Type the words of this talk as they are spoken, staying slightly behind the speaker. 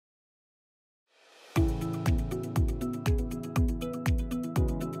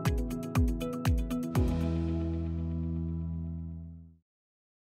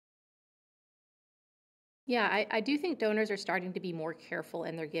Yeah, I do think donors are starting to be more careful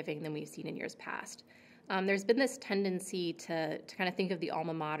in their giving than we've seen in years past. There's been this tendency to kind of think of the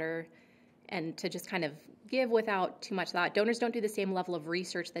alma mater and to just kind of give without too much thought. Donors don't do the same level of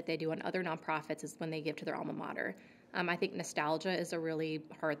research that they do on other nonprofits as when they give to their alma mater. I think nostalgia is a really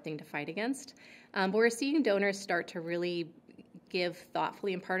hard thing to fight against. But we're seeing donors start to really give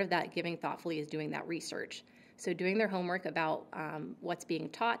thoughtfully, and part of that giving thoughtfully is doing that research. So doing their homework about what's being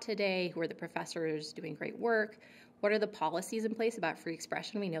taught today, who are the professors doing great work, what are the policies in place about free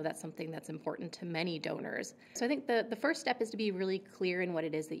expression? We know that's something that's important to many donors. So I think the first step is to be really clear in what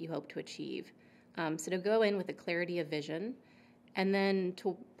it is that you hope to achieve. So to go in with a clarity of vision, and then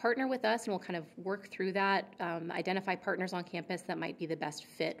to partner with us, and we'll kind of work through that, identify partners on campus that might be the best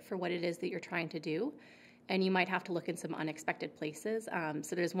fit for what it is that you're trying to do. And you might have to look in some unexpected places.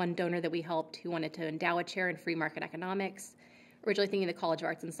 So there's one donor that we helped who wanted to endow a chair in free market economics, originally thinking the College of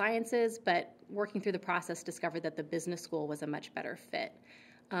Arts and Sciences, but working through the process discovered that the business school was a much better fit.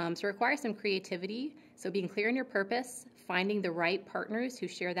 So it requires some creativity. So being clear in your purpose, finding the right partners who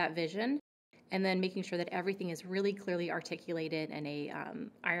share that vision, and then making sure that everything is really clearly articulated in a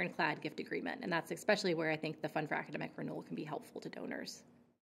ironclad gift agreement. And that's especially where I think the Fund for Academic Renewal can be helpful to donors.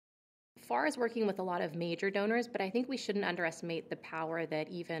 FAR is working with a lot of major donors, but I think we shouldn't underestimate the power that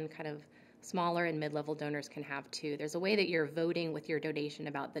even kind of smaller and mid-level donors can have too. There's a way that you're voting with your donation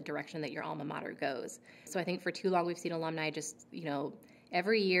about the direction that your alma mater goes. So I think for too long we've seen alumni just,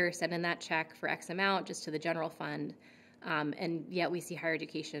 every year send in that check for X amount just to the general fund, and yet we see higher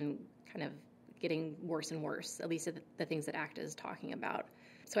education kind of getting worse and worse, at least the things that ACTA is talking about.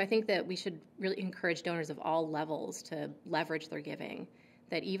 So I think that we should really encourage donors of all levels to leverage their giving,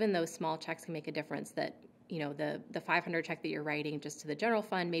 that even those small checks can make a difference, that the 500 check that you're writing just to the general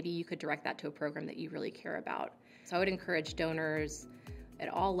fund, maybe you could direct that to a program that you really care about. So I would encourage donors at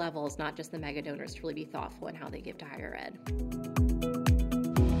all levels, not just the mega donors, to really be thoughtful in how they give to higher ed.